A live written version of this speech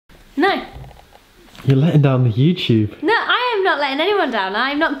No. You're letting down the YouTube. No, I am not letting anyone down.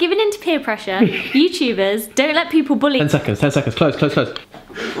 I'm not giving in to peer pressure. YouTubers, don't let people bully. 10 seconds, 10 seconds, close. There's a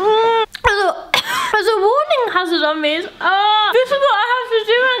warning hazard on me. Oh, this is what I have to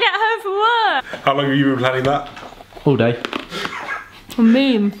do when I get home from work. How long have you been planning that? All day. A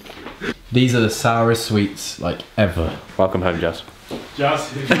meme. These are the sourest sweets, like, ever. Welcome home, Jess.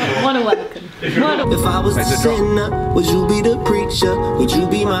 Jazz. What a welcome. If I was the sinner, would you be the preacher? Would you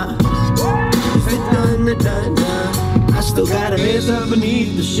be my... I still got a hands up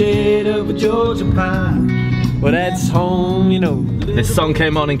beneath the shade of a Georgia pine. Well, Ed's home, you know. This song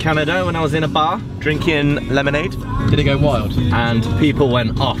came on in Canada when I was in a bar drinking lemonade. Did it go wild? And people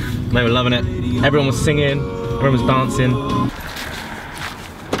went off. They were loving it. Everyone was singing, everyone was dancing.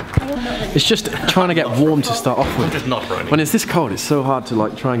 It's just trying to get warm to start off with. Just not running. When it's this cold, it's so hard to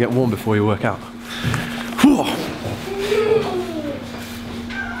like try and get warm before you work out. Whew.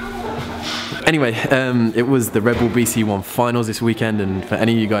 Anyway, it was the Red Bull BC1 finals this weekend, and for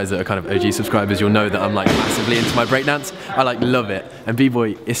any of you guys that are kind of OG subscribers, you'll know that I'm like massively into my breakdance. I like love it. And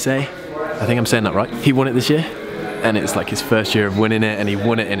B-boy Issei, I think I'm saying that right, he won it this year. And it's like his first year of winning it, and he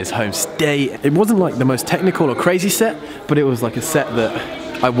won it in his home state. It wasn't like the most technical or crazy set, but it was like a set that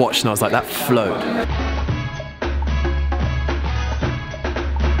I watched and I was like, that flowed.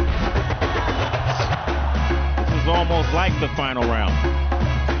 This is almost like the final round.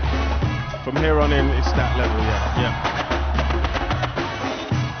 From here on in, it's that level, yeah.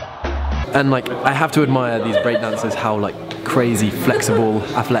 And like, I have to admire these breakdancers, how like crazy, flexible,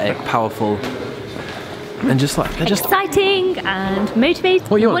 athletic, powerful, and just like, they're just exciting and motivating.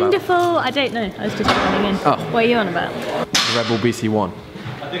 What are you on wonderful. about? I don't know. I was just running in. Oh. What are you on about? the Red Bull BC1.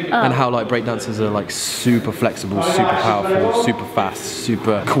 And how like breakdancers are like super flexible, super powerful, super fast,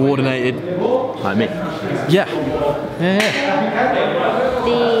 super coordinated. Like me. Yeah.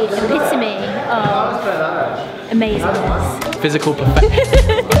 The epitome of amazingness. Physical perfection.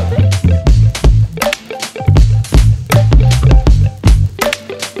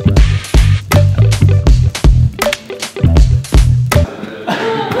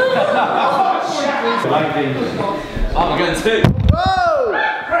 I'm going to.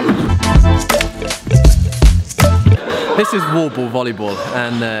 This is wall ball volleyball,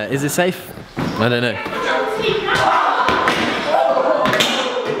 and is it safe? I don't know.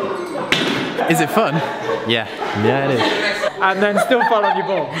 Is it fun? Yeah. Yeah, it is. And then still fall on your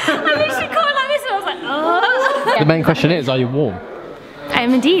ball. I literally caught it like this and I was like, oh. The main question is, are you warm? I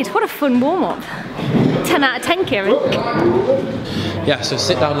am indeed. What a fun warm-up. 10 out of 10, Kieran. Yeah, so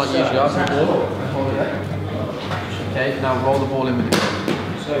sit down like you usually are. Okay, now roll the ball in with the ball.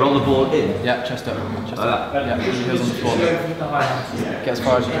 Roll the ball in? Yeah, chest up. Chest up. Yeah, put your heels on the floor. Get as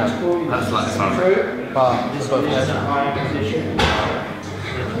far as you can. That's like the sound. Bar, both heads.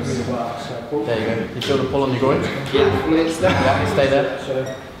 There you go. You feel the pull on your groin? Yeah, stay there.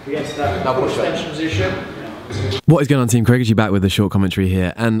 Now push up. What is going on, Team Craig? You back with a short commentary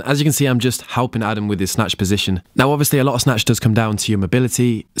here, and as you can see, I'm just helping Adam with his snatch position. Now obviously a lot of snatch does come down to your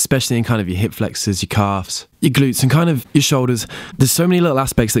mobility, especially in kind of your hip flexors, your calves, your glutes, and kind of your shoulders. There's so many little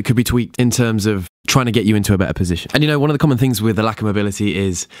aspects that could be tweaked in terms of trying to get you into a better position. And you know, one of the common things with the lack of mobility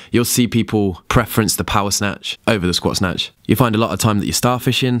is you'll see people preference the power snatch over the squat snatch. You find a lot of time that you're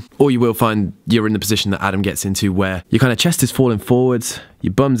starfishing, or you will find you're in the position that Adam gets into where your kind of chest is falling forwards,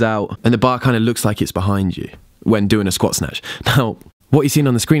 your bum's out, and the bar kind of looks like it's behind you when doing a squat snatch. Now, what you're seeing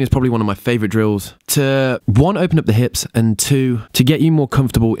on the screen is probably one of my favorite drills to, one, open up the hips, and two, to get you more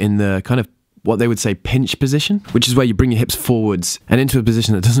comfortable in the kind of what they would say pinch position, which is where you bring your hips forwards and into a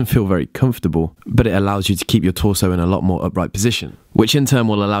position that doesn't feel very comfortable, but it allows you to keep your torso in a lot more upright position, which in turn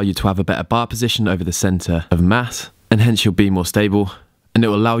will allow you to have a better bar position over the center of mass, and hence you'll be more stable. And it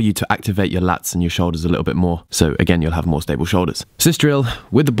will allow you to activate your lats and your shoulders a little bit more. So again, you'll have more stable shoulders. So this drill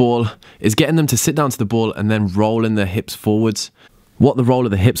with the ball is getting them to sit down to the ball and then rolling their hips forwards. What the roll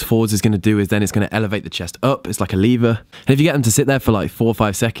of the hips forwards is going to do is then it's going to elevate the chest up. It's like a lever. And if you get them to sit there for like 4 or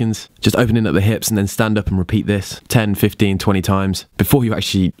 5 seconds, just opening up the hips and then stand up and repeat this 10, 15, 20 times before you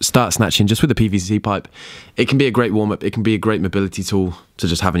actually start snatching just with the PVC pipe, it can be a great warm-up. It can be a great mobility tool to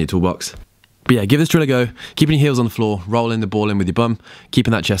just have in your toolbox. But yeah, give this drill a go, keeping your heels on the floor, rolling the ball in with your bum,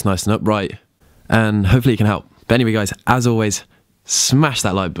 keeping that chest nice and upright, and hopefully it can help. But anyway guys, as always, smash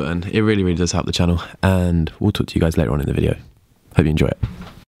that like button. It really, really does help the channel, and we'll talk to you guys later on in the video. Hope you enjoy it.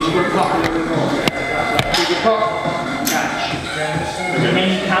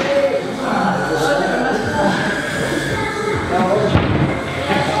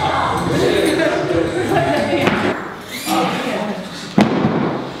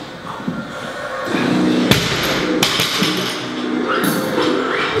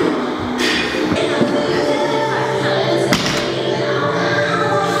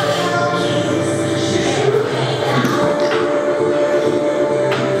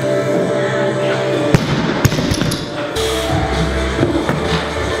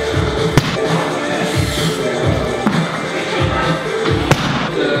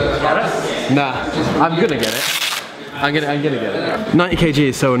 I'm gonna get it. I'm gonna get it. 90 kg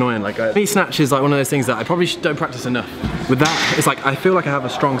is so annoying. Like, knee snatch is like one of those things that I probably don't practice enough. With that, it's like I feel like I have a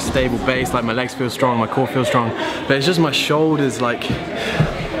strong, stable base. Like my legs feel strong, my core feels strong, but it's just my shoulders. Like,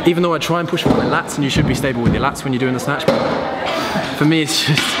 even though I try and push with my lats, and you should be stable with your lats when you're doing the snatch, but for me, it's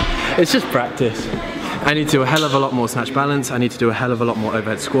just practice. I need to do a hell of a lot more snatch balance. I need to do a hell of a lot more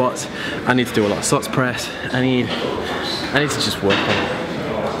overhead squats. I need to do a lot of SOTS press. I need to just work on it.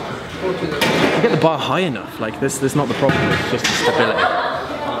 Get the bar high enough. Like that's not the problem. It's just the stability.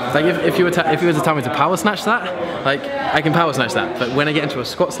 Like if you were to tell me to power snatch that, like I can power snatch that. But when I get into a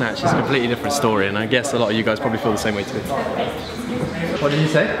squat snatch, it's a completely different story. And I guess a lot of you guys probably feel the same way too. What did you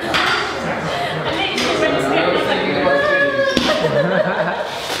say?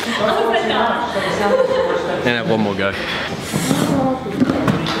 And one more go.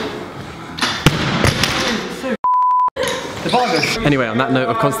 Anyway, on that note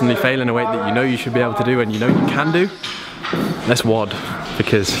of constantly failing a weight that you know you should be able to do and you know you can do, let's WOD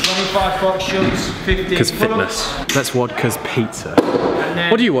because 25 box shots, 50 because fitness. Let's WOD because pizza.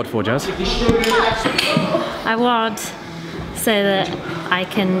 What do you WOD for, Jazz? I WOD so that I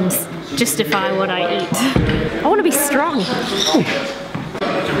can justify what I eat. I want to be strong.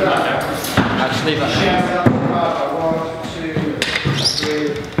 I'll just leave that there. 1,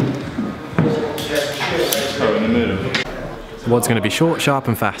 2, 3, 4. In the middle. WOD's going to be short, sharp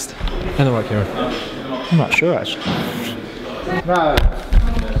and fast. I know what, Kieran. I'm not sure actually. No.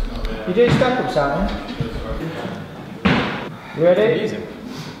 You doing stack up something? You ready?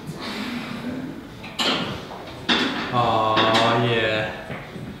 Oh yeah.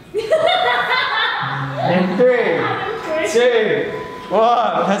 In 3, 2,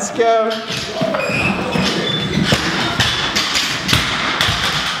 1, let's go.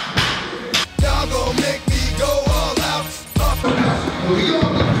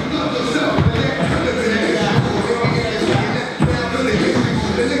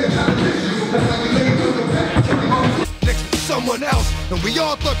 Someone else, and we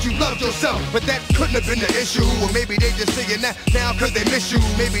all thought you loved yourself, but that couldn't have been the issue. Or maybe they just saying that now cause they miss you.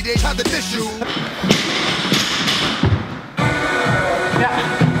 Maybe they tried to diss you.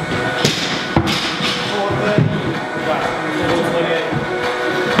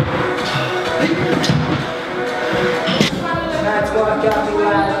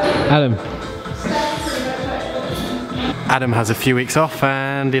 Adam has a few weeks off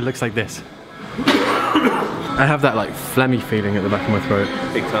and it looks like this. I have that like phlegmy feeling at the back of my throat.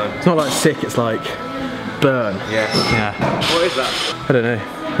 Big time. It's not like sick, it's like burn. Yeah. What is that? I don't know.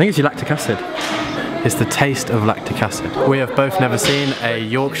 I think it's your lactic acid. It's the taste of lactic acid. We have both never seen a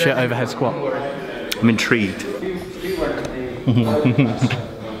Yorkshire overhead squat. I'm intrigued.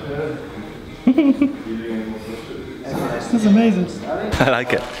 That's amazing. I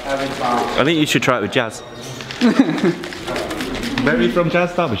like it. I think you should try it with Jazz. Where are you from,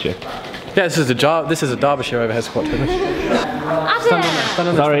 Jazz? Derbyshire? Yeah, this is a Derbyshire overhead squat. Adam!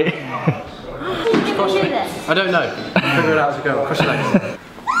 Sorry. I don't know. Figure it out as we go. Cross your legs.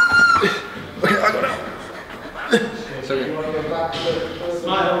 Okay, I got it.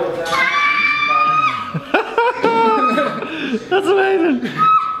 That's amazing.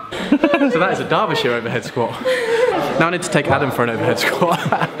 So that is a Derbyshire overhead squat. Now I need to take Adam for an overhead squat.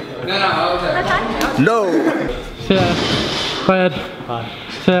 No. Yeah.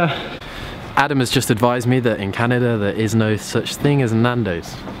 Adam has just advised me that in Canada there is no such thing as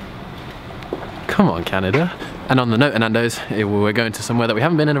Nando's. Come on, Canada. And on the note of Nando's, we're going to somewhere that we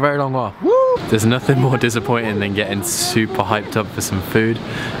haven't been in a very long while. Woo! There's nothing more disappointing than getting super hyped up for some food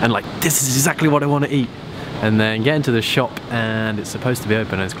and like, this is exactly what I want to eat. And then get into the shop and it's supposed to be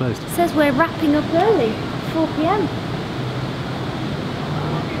open and it's closed. It says we're wrapping up early, 4 PM.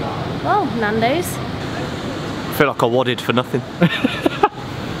 Well, Nando's. I feel like I wadded for nothing.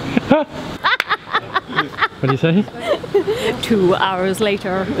 What do you say? 2 hours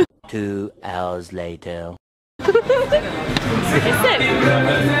later. 2 hours later.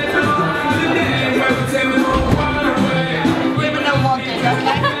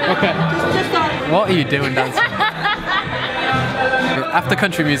 Okay. What are you doing dancing? After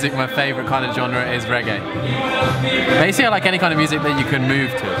country music, my favourite kind of genre is reggae. Basically, I like any kind of music that you can move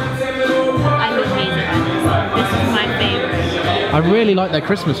to. I love music like this. This is my favourite. I really like their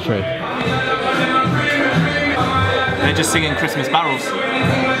Christmas tree. They're just singing Christmas barrels.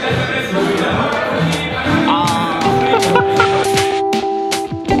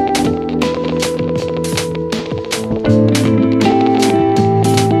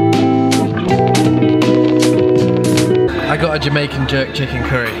 I got a Jamaican jerk chicken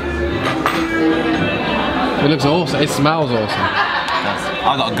curry. It looks awesome. It smells awesome.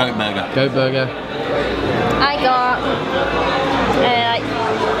 I got a goat burger. Goat burger. I got,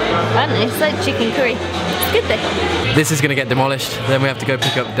 I don't know, it's like chicken curry. It's good though. This is gonna get demolished. Then we have to go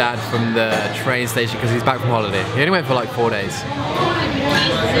pick up Dad from the train station because he's back from holiday. He only went for like 4 days.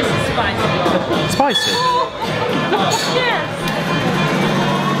 This is spicy. Spicy? Yes.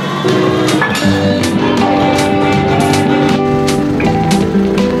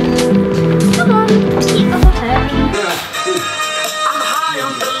 Come on, keep up home.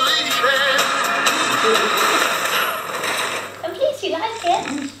 I'm pleased you like it.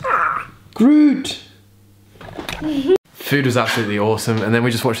 Groot! Food was absolutely awesome, and then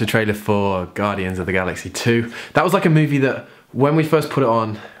we just watched the trailer for Guardians of the Galaxy 2. That was like a movie that when we first put it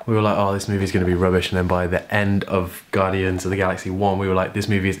on, we were like, oh, this movie's gonna be rubbish, and then by the end of Guardians of the Galaxy 1, we were like, this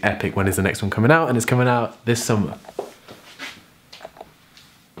movie is epic, when is the next one coming out? And it's coming out this summer.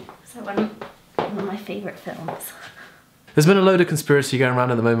 So one of my favourite films. There's been a load of conspiracy going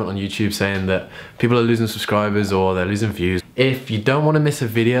around at the moment on YouTube saying that people are losing subscribers or they're losing views. If you don't want to miss a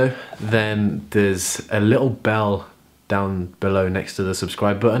video, then there's a little bell down below next to the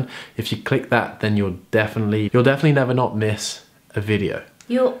subscribe button. If you click that, then you'll definitely never not miss a video.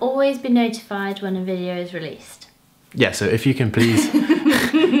 You'll always be notified when a video is released. Yeah, so if you can please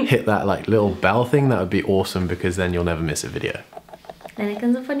hit that like little bell thing, that would be awesome, because then you'll never miss a video. Then it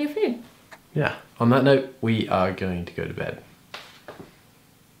comes up on your phone. Yeah, on that note, we are going to go to bed.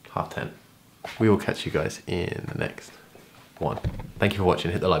 10:30. We will catch you guys in the next one. Thank you for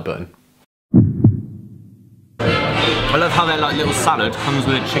watching, hit the like button. I love how their like little salad comes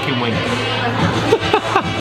with a chicken wing.